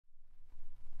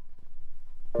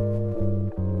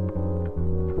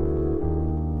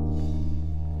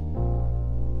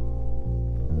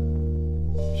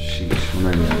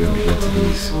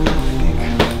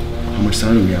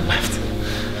time do we have left?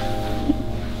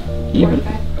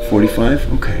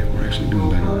 45? Okay, we're actually doing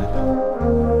better than that.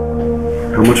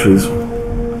 How much for this one?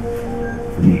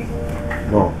 For me?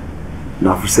 No.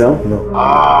 Not for sale? No.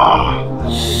 Ah!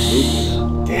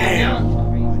 Damn.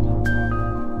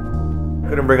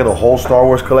 Couldn't bring the whole Star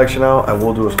Wars collection out. I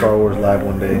will do a Star Wars live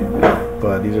one day.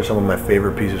 But these are some of my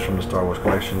favorite pieces from the Star Wars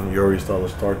collection. You already saw the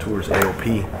Star Tours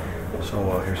AOP.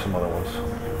 So here's some other ones.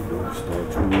 Star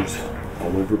Tours,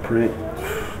 all over print.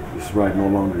 This ride no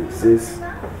longer exists.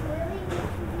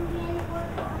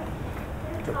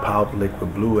 The Pulp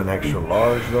Liquid Blue and extra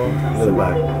large though. Look at the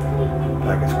back. The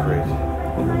back is crazy.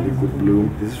 Liquid Blue.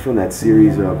 This is from that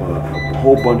series of a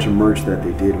whole bunch of merch that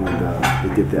they did when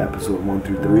they did the episode 1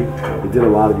 through 3. They did a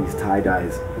lot of these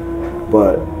tie-dyes.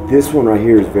 But this one right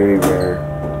here is very rare.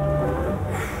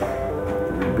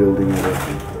 Rebuilding of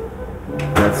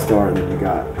Death Star, and then you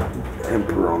got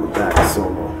Emperor on the back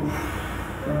solo.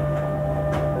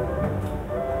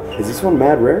 Is this one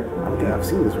mad rare? I don't think I've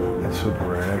seen this one. It's super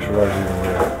rare. Extra large is even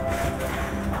rare.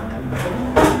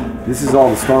 This is all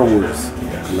the Star Wars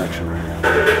collection right now.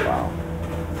 Wow.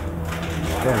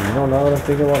 Damn, you know, now that I'm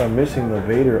thinking about it, I'm missing the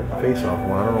Vader face-off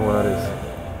one. I don't know what that is.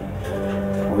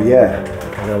 Oh yeah.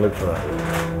 I gotta look for that.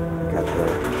 Got the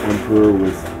Emperor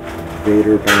with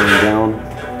Vader bowing down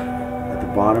at the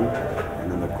bottom,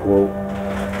 and then the quote,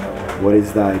 "What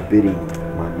is thy bidding,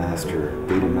 my master?"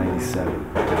 Vader 97.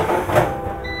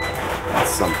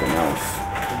 That's something else.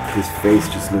 His face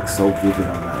just looks so vivid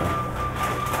on that one.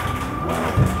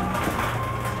 Wow.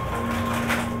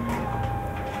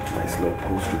 Nice little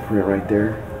poster print right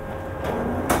there.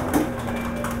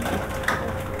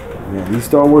 Man, these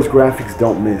Star Wars graphics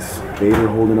don't miss. Vader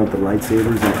holding up the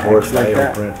lightsabers and horse like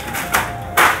that. Print.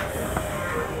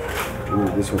 Ooh,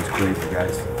 this one's crazy,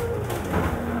 guys.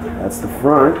 That's the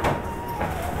front.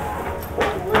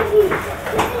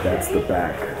 That's the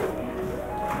back.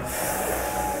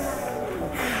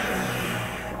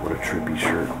 What a trippy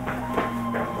shirt.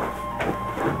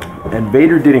 And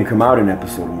Vader didn't come out in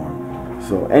episode 1.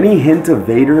 So any hint of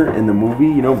Vader in the movie,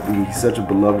 you know, he's such a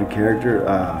beloved character,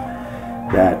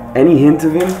 that any hint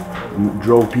of him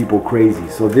drove people crazy.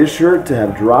 So this shirt to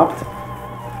have dropped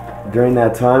during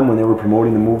that time when they were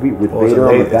promoting the movie with Vader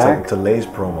on the back. It's a Lay's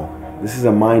promo. This is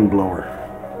a mind blower.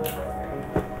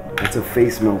 It's a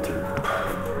face melter.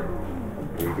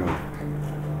 There you go.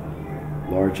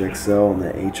 Large XL and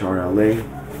the HRLA.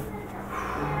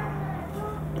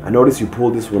 I noticed you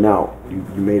pulled this one out. You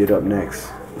made it up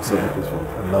next. What's up with this one?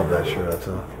 I love that shirt. That's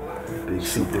a big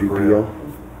C3PO.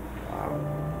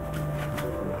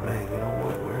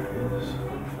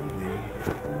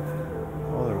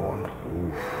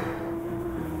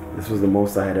 This was the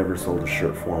most I had ever sold a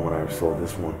shirt for when I sold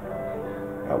this one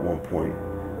at one point.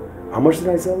 How much did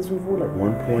I sell this one for? Like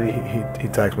 1 point? He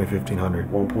taxed me 1,500.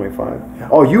 1.5? Yeah.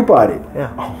 Oh, you bought it?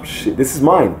 Yeah. Oh, shit. This is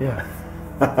mine. Yeah.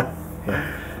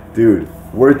 Yeah. Dude,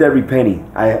 worth every penny.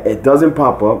 It doesn't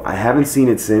pop up. I haven't seen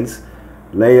it since.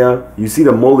 Leia, you see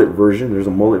the mullet version. There's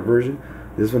a mullet version.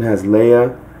 This one has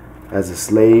Leia as a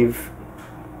slave.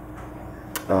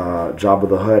 Jabba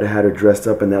the Hutt had her dressed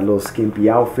up in that little skimpy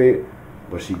outfit.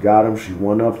 But she got him, she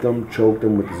one-upped him, choked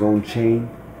him with his own chain.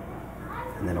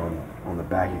 And then on the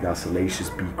back, you got Salacious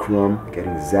B. Crumb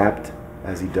getting zapped,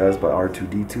 as he does, by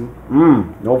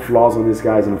R2-D2. No flaws on this,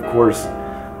 guys. And of course,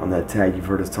 on that tag, you've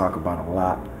heard us talk about a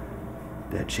lot.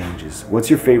 That changes. What's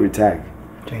your favorite tag?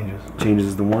 Changes. Changes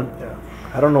is the one? Yeah.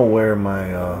 I don't know where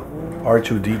my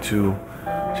R2-D2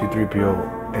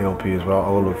 C3PO AOP is, but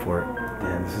I'll look for it.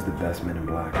 Damn, this is the best Men in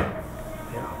Black.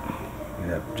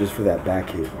 Yeah, just for that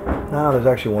back hit. No, there's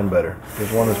actually one better.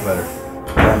 There's one that's better.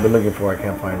 I've been looking for it, I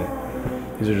can't find it.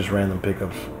 These are just random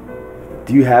pickups.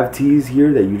 Do you have tees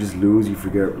here that you just lose, you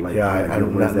forget? Like, yeah,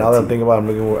 now that I'm thinking about it, I'm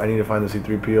looking for, I need to find the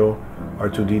C3PO,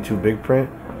 R2-D2 big print,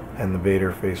 and the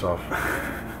Vader face-off.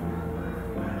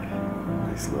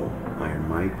 Nice little Iron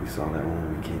Mike. We saw that one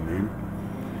when we came in.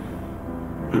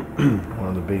 One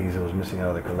of the biggies that was missing out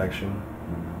of the collection.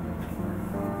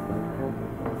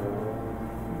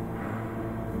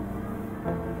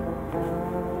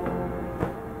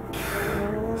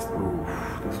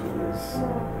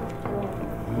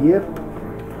 Yep.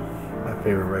 My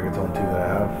favorite reggaeton tee that I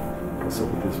have. What's up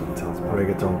with this one? Tell us about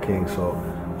Reggaeton King. So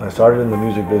when I started in the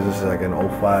music business like in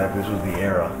 05, this was the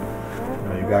era. You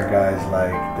know, you got guys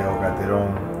like Teo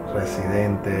Calderón,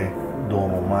 Residente,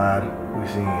 Don Omar,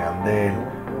 Wisin y Yandel,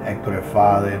 Héctor El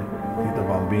Father, Tito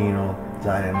Bambino,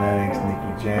 Zion Lennox,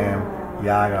 Nicky Jam,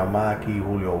 Yaga Maki,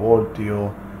 Julio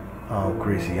Voltio,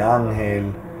 Crazy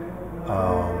Angel.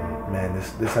 Man,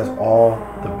 this has all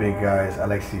the big guys.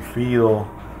 Alexi Fido.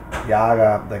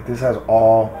 Yaga. Like this has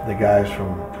all the guys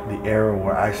from the era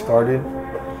where I started,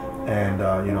 and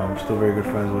you know, I'm still very good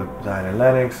friends with Zion and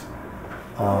Lennox.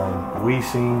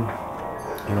 WIZ,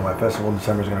 you know, my festival in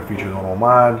December is going to feature Don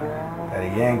Omar,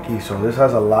 Eddie Yankee. So this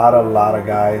has a lot of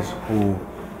guys who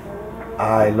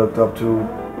I looked up to,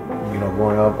 you know,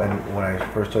 growing up, and when I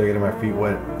first started getting my feet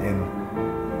wet in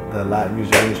the Latin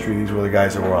music industry, these were the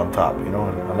guys that were on top, you know.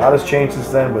 And a lot has changed since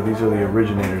then, but these are the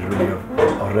originators really of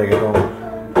reggaeton.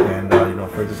 And you know,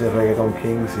 for it to say reggaeton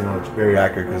kings, you know, it's very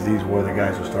accurate because these were the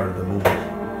guys who started the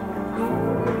movement.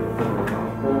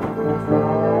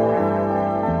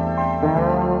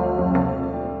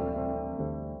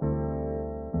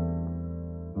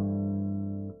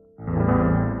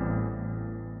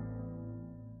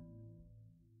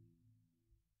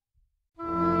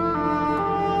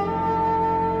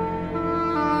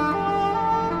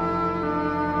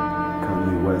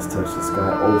 Touch the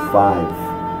Sky 05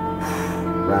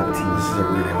 rap team. This is a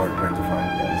really hard print to find.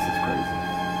 Yeah, this is crazy.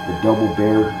 The Double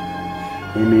Bear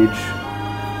image,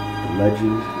 the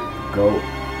legend, the GOAT.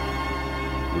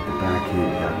 With the back hit, you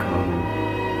got Common,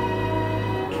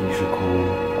 Keisha Cole.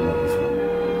 I love this one.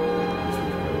 This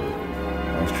one's good.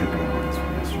 I was tripping on this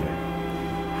one yesterday.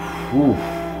 Whew.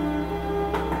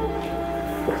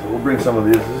 So we'll bring some of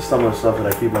these. This is some of the stuff that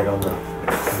I keep like on the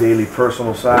daily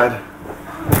personal side.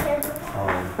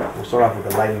 Start off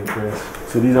with the lightning prints.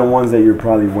 So these are ones that you're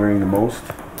probably wearing the most?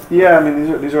 Yeah, I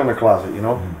mean these are in the closet, you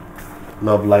know.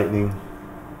 Love Lightning,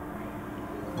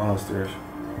 Monsters,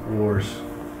 Wars,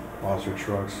 Monster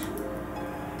Trucks,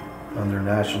 Under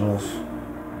Nationals,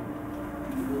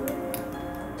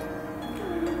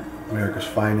 America's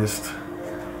Finest.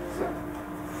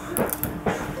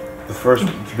 The first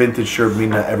vintage shirt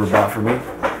Mina ever bought for me.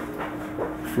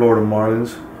 Florida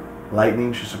Marlins,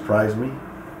 Lightning. She surprised me.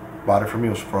 Bought it for me. It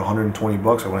was for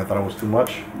 $120 when I thought it was too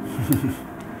much.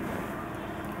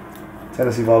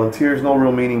 Tennessee Volunteers, no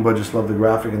real meaning, but just love the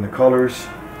graphic and the colors.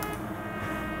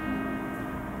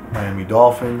 Miami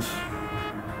Dolphins.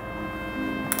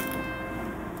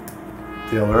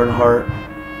 Dale Earnhardt,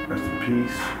 rest in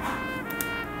peace.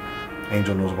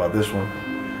 Angel knows about this one.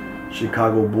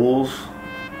 Chicago Bulls.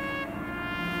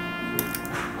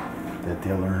 That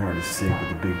Dale Earnhardt is sick with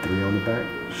the big 3 on the back.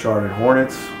 Charlotte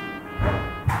Hornets.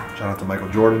 Shout out to Michael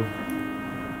Jordan.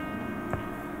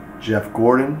 Jeff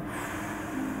Gordon.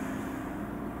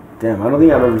 Damn, I don't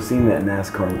think I've ever seen that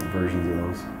NASCAR versions of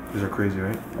those. These are crazy,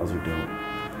 right? Those are dope.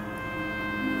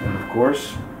 And of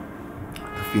course,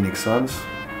 the Phoenix Suns.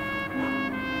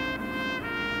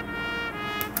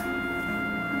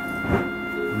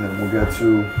 And then we'll get to,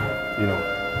 you know,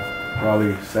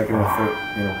 probably second or third,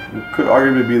 you know, could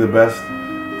arguably be the best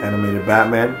animated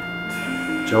Batman,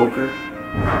 Joker.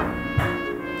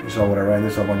 You saw what I ran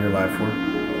this up on your live for.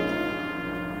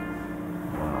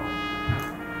 Wow.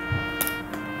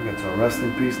 We got to Rest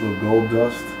in Peace, little Gold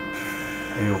Dust,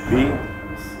 AOP.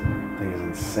 Thing is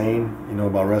insane. You know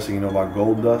about wrestling, you know about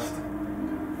Gold Dust.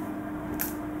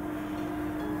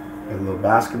 And a little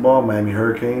basketball, Miami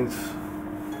Hurricanes.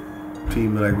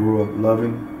 Team that I grew up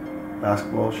loving.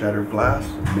 Basketball, Shattered Glass.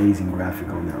 Amazing graphic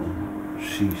on that one.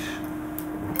 Sheesh.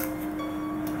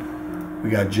 We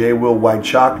got J. Will White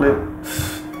Chocolate.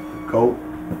 Goat.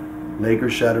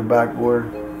 Lakers Shattered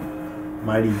Backboard.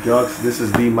 Mighty Ducks. This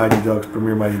is the Mighty Ducks,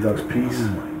 Premier Mighty Ducks piece. Oh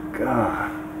my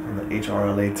God. And the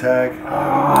HRLA tag.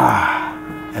 Ah.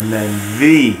 And then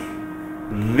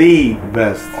the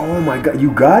best. Oh my God.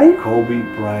 You got it? Kobe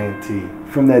Bryant tee.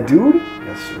 From that dude?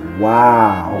 Yes, sir. I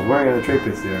Wow. was wearing it in the trade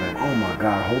pits the other night. Oh my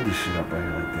God. Hold this shit up right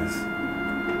here like this.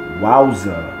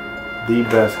 Wowza. The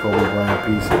best Kobe Bryant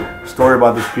piece. Story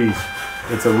about this piece.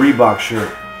 It's a Reebok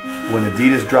shirt. When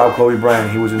Adidas dropped Kobe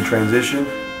Bryant, he was in transition,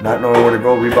 not knowing where to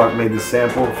go. Reebok made this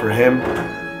sample for him,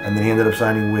 and then he ended up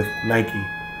signing with Nike.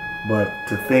 But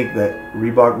to think that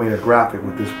Reebok made a graphic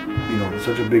with this, you know,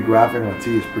 such a big graphic on a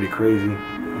tee is pretty crazy.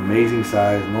 Amazing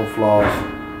size, no flaws.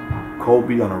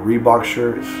 Kobe on a Reebok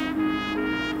shirt, it's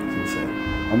insane.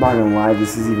 I'm not gonna lie,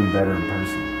 this is even better in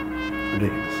person.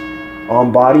 Ridiculous.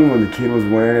 On body, when the kid was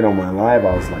wearing it on my live,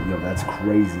 I was like, yo, that's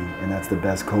crazy. And that's the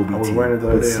best Kobe I was tee. wearing it the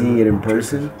other But day seeing on it in the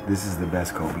person, this is the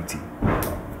best Kobe tee.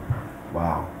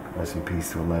 Wow. Rest in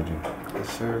peace to a legend. Yes,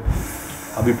 sir.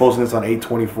 I'll be posting this on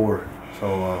 8/24.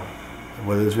 So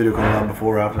whether this video comes out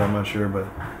before or after, I'm not sure, but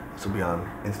this will be on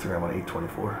Instagram on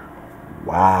 8/24.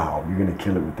 Wow. You're gonna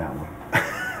kill it with that one.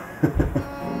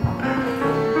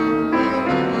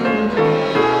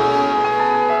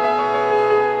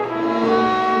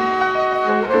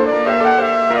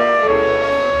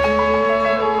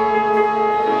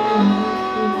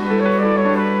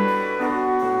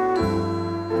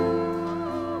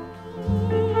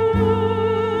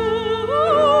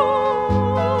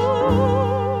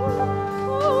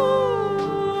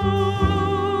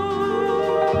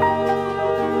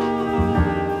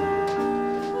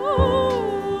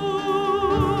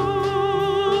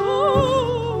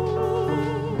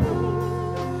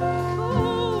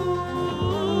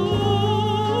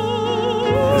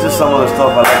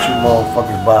 stuff I let you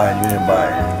motherfuckers buy and you didn't buy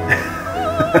it.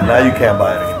 Now you can't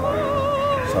buy it anymore.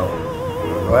 So,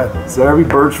 go ahead. So every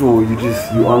virtual, you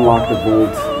unlock the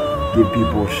vault, give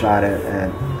people a shot at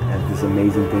these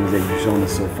amazing things that you've shown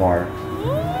us so far.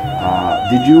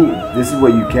 This is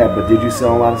what you kept, but did you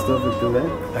sell a lot of stuff until then?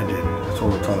 I did. I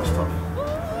sold a ton of stuff.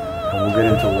 And we'll get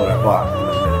into what I bought in a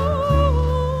minute.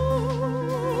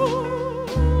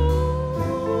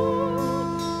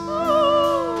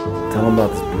 Tell them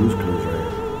about this Blues Cruise right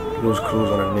here. Blues Cruise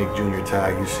on a Nick Jr.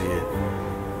 tag, you see it.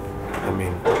 I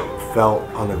mean, felt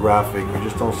on the graphic, you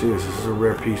just don't see this. This is a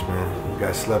rare piece, man. You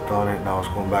guys slept on it, now it's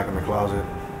going back in the closet.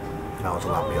 Now it's a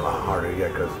lot harder to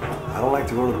get because I don't like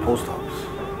to go to the post office.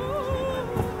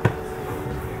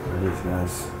 There it is,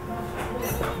 guys.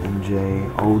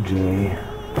 MJ, OJ.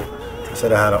 I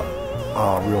said I had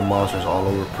Real Monsters all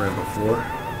over print before.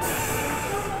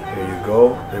 There you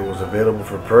go. It was available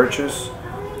for purchase.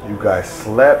 You guys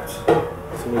slept. So,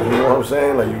 you know what I'm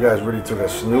saying? Like, you guys really took a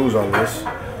snooze on this.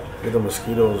 Get the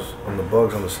mosquitoes on the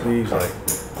bugs on the sleeves. Like,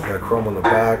 you got a chrome on the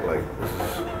back. Like, this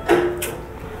is...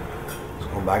 It's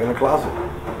going back in the closet.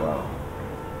 Wow.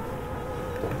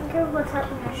 Okay, what's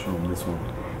happening? Show them this one.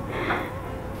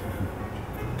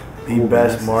 The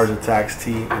best Mars Attacks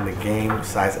tee in the game,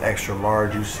 size extra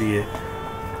large. You see it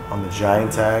on the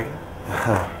giant tag.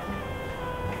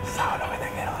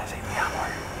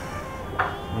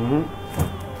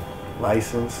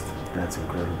 Licensed. That's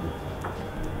incredible.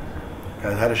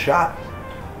 Guys had a shot.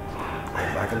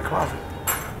 Back in the closet.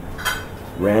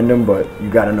 Random, but you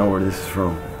gotta know where this is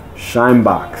from. Shine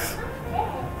Box.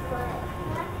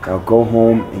 Now go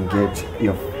home and get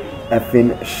your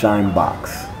effing Shine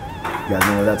Box. You guys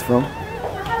know where that's from?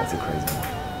 That's a crazy one.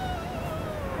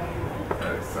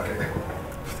 Very exciting.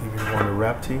 Stevie Wonder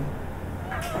rap team.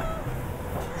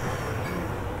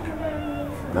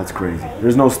 That's crazy.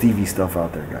 There's no Stevie stuff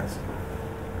out there, guys.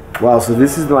 Wow, so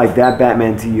this is like that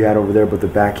Batman tee you had over there, but the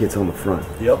back hit's on the front.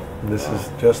 Yep. This is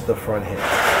just the front hit.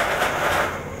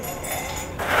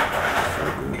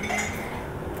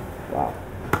 Wow.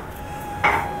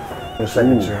 The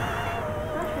second, sir.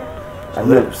 I've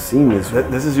never seen this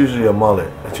one. This is usually a mullet.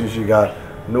 It's usually got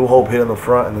New Hope hit in the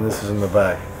front, and then this is in the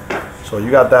back. So you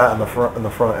got that in the front,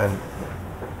 and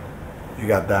you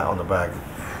got that on the back.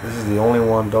 This is the only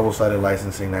one, double-sided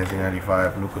licensing,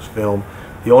 1995, Lucasfilm.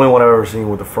 The only one I've ever seen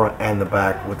with the front and the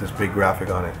back with this big graphic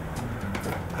on it.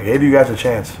 I gave you guys a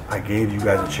chance. I gave you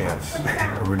guys a chance.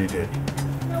 I really did.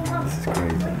 This is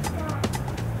crazy.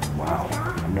 Wow,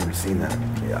 I've never seen that.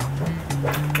 Yeah.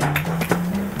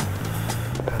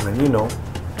 And then, you know,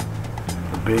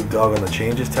 the big dog on the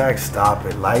changes tag, stop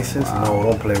it. License? No,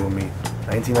 don't play with me.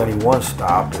 1991,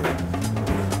 stop it.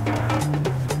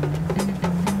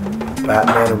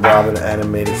 Batman and Robin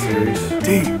animated series.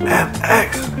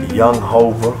 DMX. Young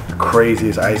Hova.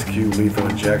 Craziest Ice Cube, Lethal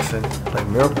Injection. Like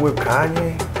Miracle Whip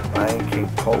Kanye. Lion King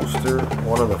poster.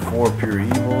 One of the 4 Pure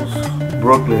Evils.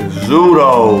 Brooklyn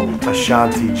Zudo.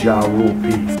 Ashanti Ja Rule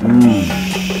piece.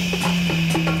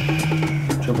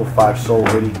 555 Soul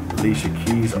Witty. Alicia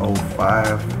Keys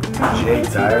 05. Jay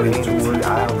Diary Tour.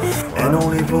 And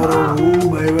only for the rule,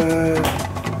 baby.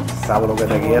 Sábado que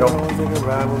te quiero.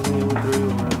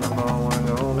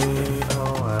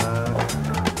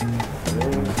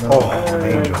 Oh,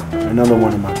 Angel. Another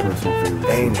one of my personal favorites.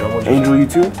 Angel. Angel, you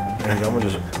too? Angel, I'm gonna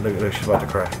just look, she's about to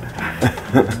cry.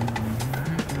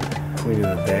 Queen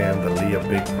of the Damned, the Leah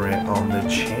Big print on the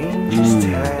changes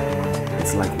tag.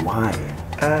 It's like, why?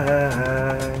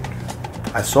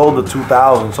 I sold the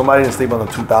 2000. Somebody didn't sleep on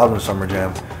the 2000 Summer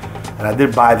Jam. And I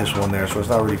did buy this one there, so it's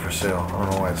not really for sale. I don't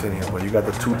know why it's in here, but you got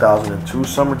the 2002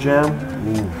 Summer Jam.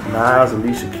 Nas,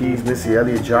 Alicia Keys, Missy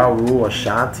Elliott, Ja Rule,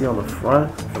 Ashanti on the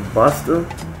front, the Buster.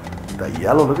 The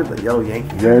yellow, look at the yellow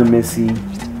Yankee. Rare Missy,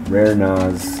 Rare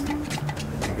Nas.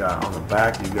 You got on the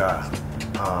back, you got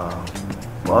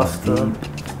Buster,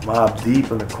 Mobb Deep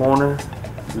in the corner,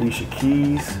 Alicia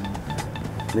Keys,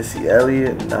 Missy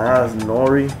Elliott, Nas,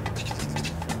 Nori,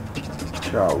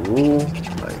 Ja Rule.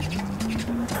 Like,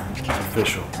 it's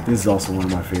official. This is also one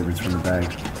of my favorites from the bag.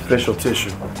 Official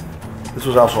tissue. This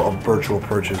was also a virtual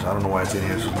purchase. I don't know why it's in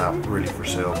here. This is not really for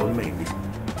sale, but maybe.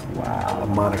 Wow.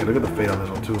 Monica, look at the fade on this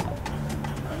one too.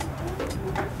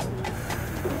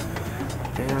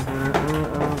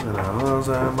 Come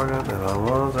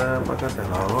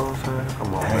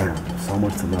on, man. Damn, so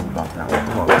much to love about that one.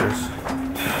 Come on, Chris.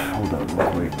 Hold up real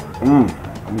quick.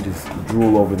 Let me just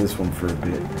drool over this one for a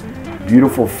bit.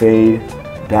 Beautiful fade.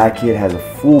 Back hit has a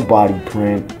full body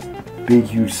print. Big,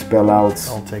 huge spell outs.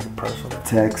 Don't take it personal.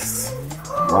 Texts.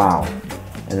 Wow.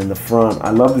 And in the front, I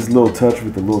love this little touch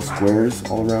with the little squares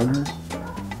all around her.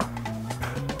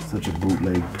 Such a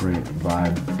bootleg print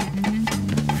vibe.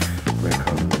 Red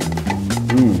color.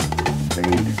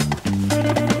 Fade.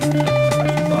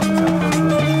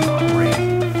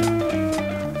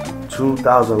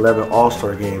 2011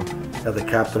 All-Star game. Had the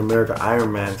Captain America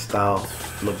Iron Man style.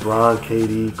 LeBron,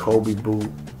 KD, Kobe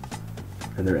boot.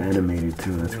 And they're animated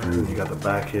too, that's crazy. You got the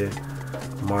back hit.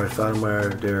 Mark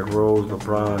Steinmeier, Derrick Rose,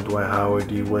 LeBron, Dwight Howard,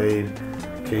 D. Wade,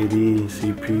 KD,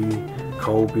 CP,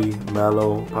 Kobe,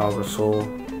 Melo, Pau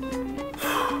Gasol.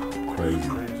 Crazy.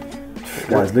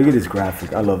 Guys, look at this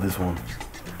graphic. I love this one.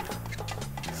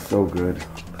 So good.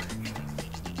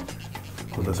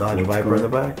 With the Dodge Viper in the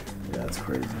back? Yeah, that's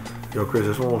crazy. Yo, Chris,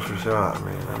 this one was for sale. I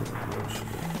mean,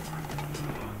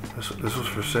 this was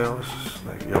for sale. This is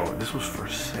like, yo, this was for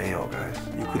sale, guys.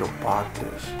 You could have bought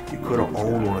this. You could have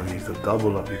owned one of these, the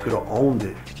double up. You could have owned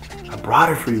it. I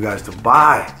brought it for you guys to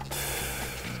buy.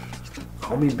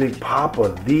 Call me Big Papa,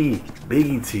 the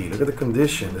Biggie T. Look at the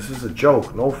condition. This is a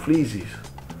joke. No fleasies.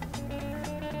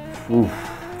 Oof.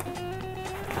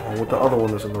 Oh, with the other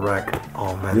one that's in the rack.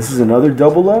 Oh, man. This is another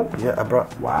double up? Yeah, I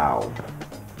brought. Wow.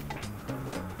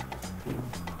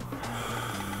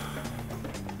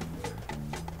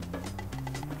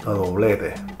 A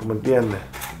doblete. ¿Tú me entiendes?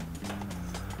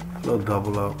 Little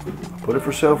double up. Put it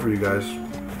for sale for you guys.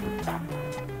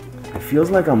 It feels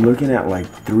like I'm looking at like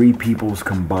 3 people's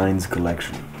combined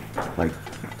collection. Like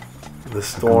the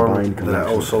Storm that I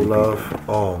also love.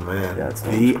 Oh man. Yeah,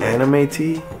 the anime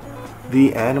tee?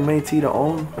 The anime tee to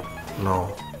own?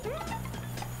 No.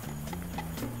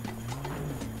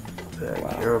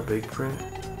 That Piero big print.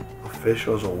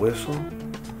 Official as a whistle.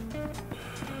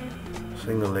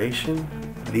 Singulation.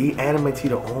 The anime tee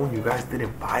to own. You guys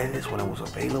didn't buy this when it was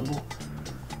available.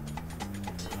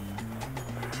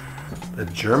 The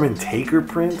German Taker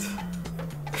print.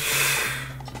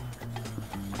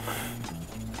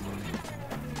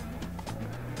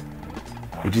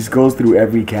 it just goes through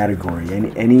every category.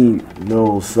 Any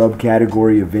little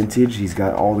subcategory of vintage, he's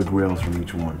got all the grails from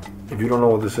each one. If you don't know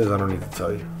what this is, I don't need to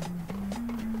tell you.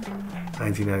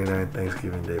 1999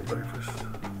 Thanksgiving Day breakfast.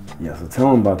 Yeah, so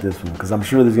tell him about this one, because I'm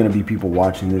sure there's going to be people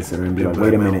watching this that are going to be like,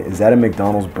 wait a minute, is that a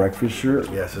McDonald's breakfast shirt?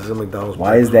 Yes, this is a McDonald's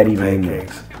Why is that even in there?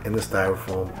 In the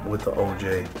styrofoam with the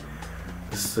OJ.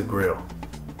 This is a grill.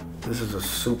 This is a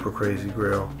super crazy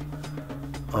grill.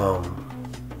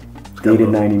 Dated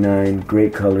 99,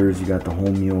 great colors. You got the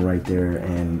whole meal right there,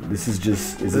 and this is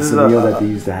just, is this a meal that they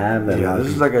used to have? That yeah, this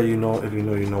is like a if you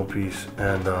know piece,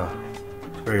 and it's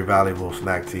a very valuable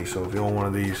snack tea. So if you want one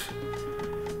of these,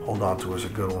 hold on to it. It's a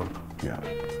good one. Yeah.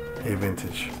 A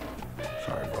vintage.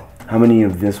 Sorry, bro. How many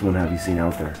of this one have you seen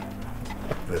out there?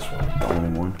 This one. The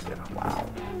only one? Yeah. Wow.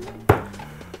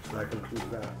 So that concludes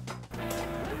that.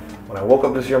 When I woke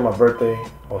up this year on my birthday,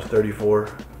 I was 34.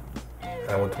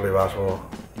 And I went to play basketball.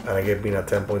 And I gave Bina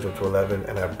 10 points up to 11,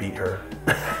 and I beat her.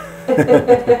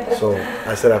 So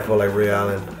I said I felt like Ray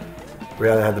Allen.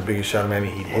 Ray Allen had the biggest shot in Miami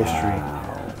Heat history.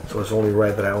 Wow. So it's only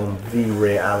right that I own the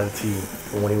Ray Allen tee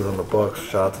from when he was on the Bucks.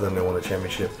 Shout out to them, they won the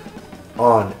championship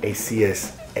on a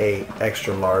CSA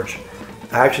extra large.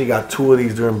 I actually got 2 of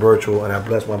these during virtual, and I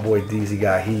blessed my boy DZ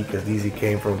got heat because DZ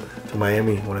came to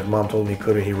Miami when his mom told him he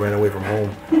couldn't. He ran away from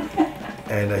home,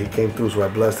 and he came through, so I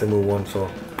blessed him with one. So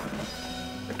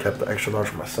I kept the extra large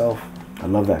for myself. I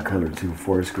love that color too,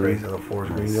 forest green. Crazy, the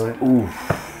forest green joint. Ooh.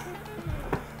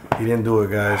 He didn't do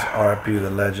it, guys. R.I.P. the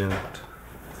legend,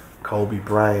 Kobe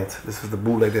Bryant. This is the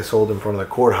bootleg they sold in front of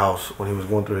the courthouse when he was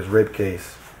going through his rape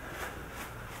case.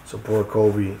 So poor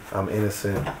Kobe, I'm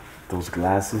innocent. Those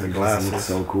glasses, the just glasses, look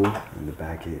so cool. And the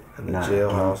back hit, and the not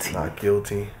jailhouse, guilty. not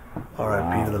guilty.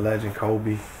 R.I.P. to the legend,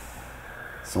 Kobe.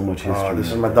 So much history.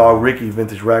 This is my dog Ricky,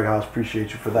 Vintage Rag House.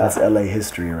 Appreciate you for that. That's LA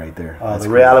history right there. The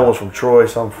Ray Allen was from Troy,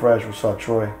 so I'm fresh. What's up,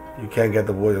 Troy? You can't get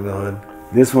the boys in the hood.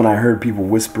 This one I heard people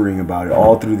whispering about it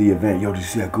all through the event. Yo, did you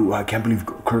see that? I can't believe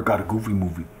Kirk got a Goofy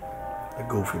movie. A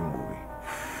Goofy movie.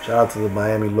 Shout out to the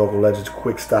Miami local legends.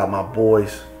 Quick stop, my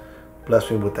boys. Bless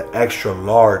me with the extra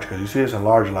large, because you see this in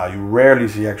large a lot. You rarely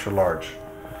see extra large.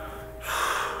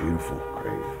 Beautiful.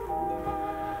 Great.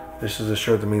 This is a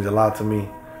shirt that means a lot to me.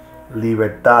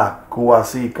 Libertad, Cuba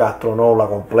si, Castro no, la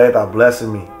completa,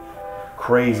 blessing me.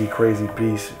 Crazy, crazy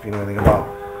piece. If you know anything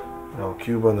about,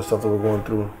 Cuba and the stuff that we're going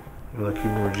through. The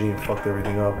Cuban regime fucked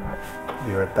everything up.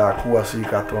 Libertad, Cuba si,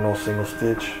 Castro no, single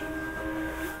stitch.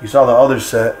 You saw the other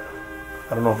set.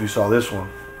 I don't know if you saw this one.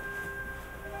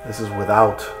 This is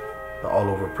without the all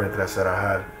over print that I said I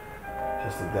had.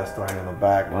 Just the Death Star in the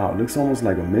back. Wow, it looks almost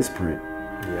like a misprint.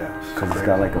 Yeah. Because it's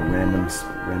got like a random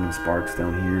sparks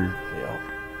down here. Yeah.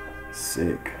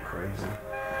 Sick. Crazy.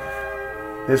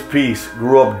 This piece,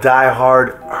 grew up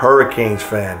die-hard Hurricanes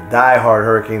fan. Die-hard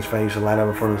Hurricanes fan. Used to line up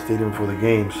in front of the stadium for the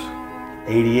games.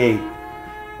 88.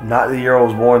 Not the year I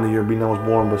was born, the year Bina was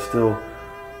born, but still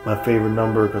my favorite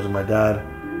number because of my dad.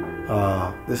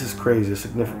 This is crazy. It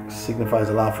signifies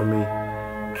a lot for me.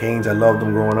 Canes, I loved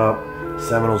them growing up.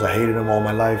 Seminoles, I hated them all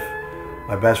my life.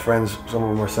 My best friends, some of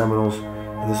them are Seminoles.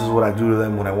 And this is what I do to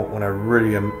them when I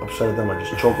really am upset at them. I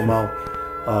just choke them out.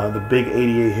 The big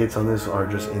 88 hits on this are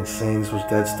just insane. This was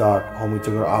dead stock. Homie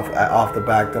took it off the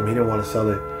back. He didn't want to sell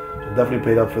it. So definitely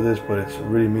paid up for this, but it's a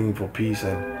really meaningful piece,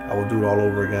 and I would do it all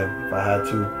over again if I had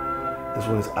to. This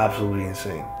one is absolutely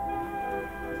insane.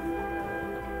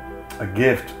 A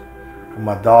gift from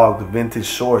my dog, the vintage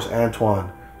source,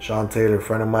 Antoine. Sean Taylor, a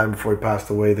friend of mine before he passed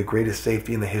away, the greatest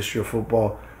safety in the history of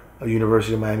football, a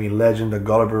University of Miami legend, a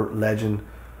Gulliver legend.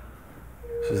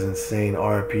 This is insane.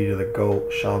 R.I.P. to the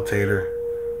GOAT, Sean Taylor.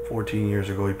 14 years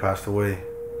ago he passed away.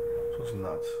 So it's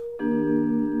nuts.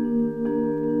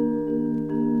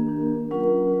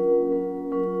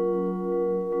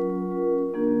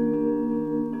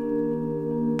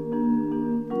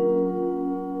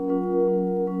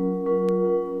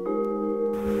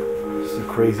 This is a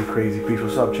crazy, crazy piece.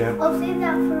 What's up, champ? I'll save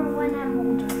that for when I'm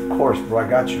older. Of course, bro, I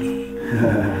got you.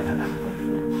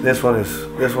 This one is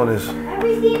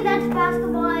Everything that's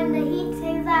basketball and the Heat,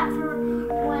 save that for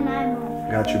when I'm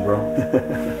older. got you, bro.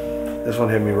 This one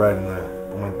hit me right in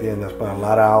the end. I spent a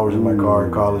lot of hours in my car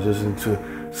in college listening to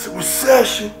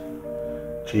Recession.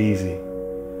 Jeezy.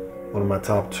 One of my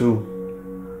top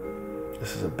 2.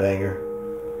 This is a banger.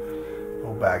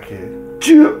 Go back here.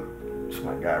 It's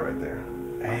my guy right there.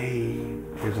 Hey,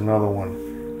 here's another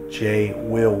one. J.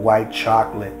 Will White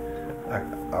Chocolate.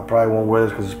 I probably won't wear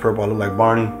this because it's purple. I look like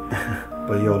Barney.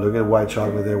 But yo, look at White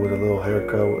Chocolate there with a little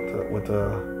haircut with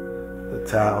the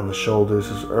tat on the shoulders.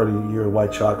 This is early year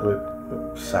White Chocolate,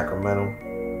 Sacramento.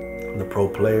 I'm the pro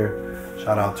player.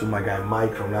 Shout out to my guy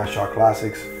Mike from National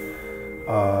Classics.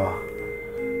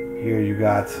 Here you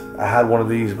got, I had one of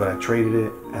these, but I traded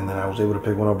it, and then I was able to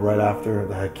pick one up right after.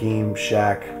 The Hakeem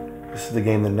Shaq. This is the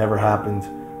game that never happened.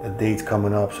 The date's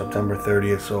coming up, September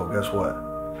 30th, so guess what?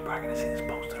 You're probably going to see this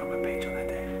posted on my page on that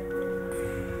day.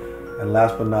 And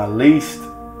last but not least,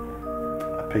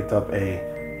 I picked up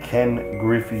a Ken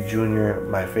Griffey Jr.,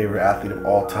 my favorite athlete of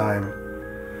all time.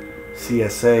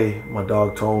 CSA, my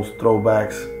dog Tones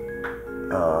throwbacks.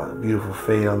 Beautiful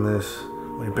fade on this.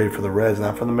 When he played for the Reds,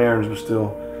 not for the Mariners, but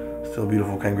still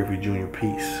beautiful Ken Griffey Jr.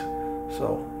 piece.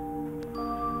 So,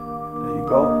 there you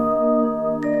go.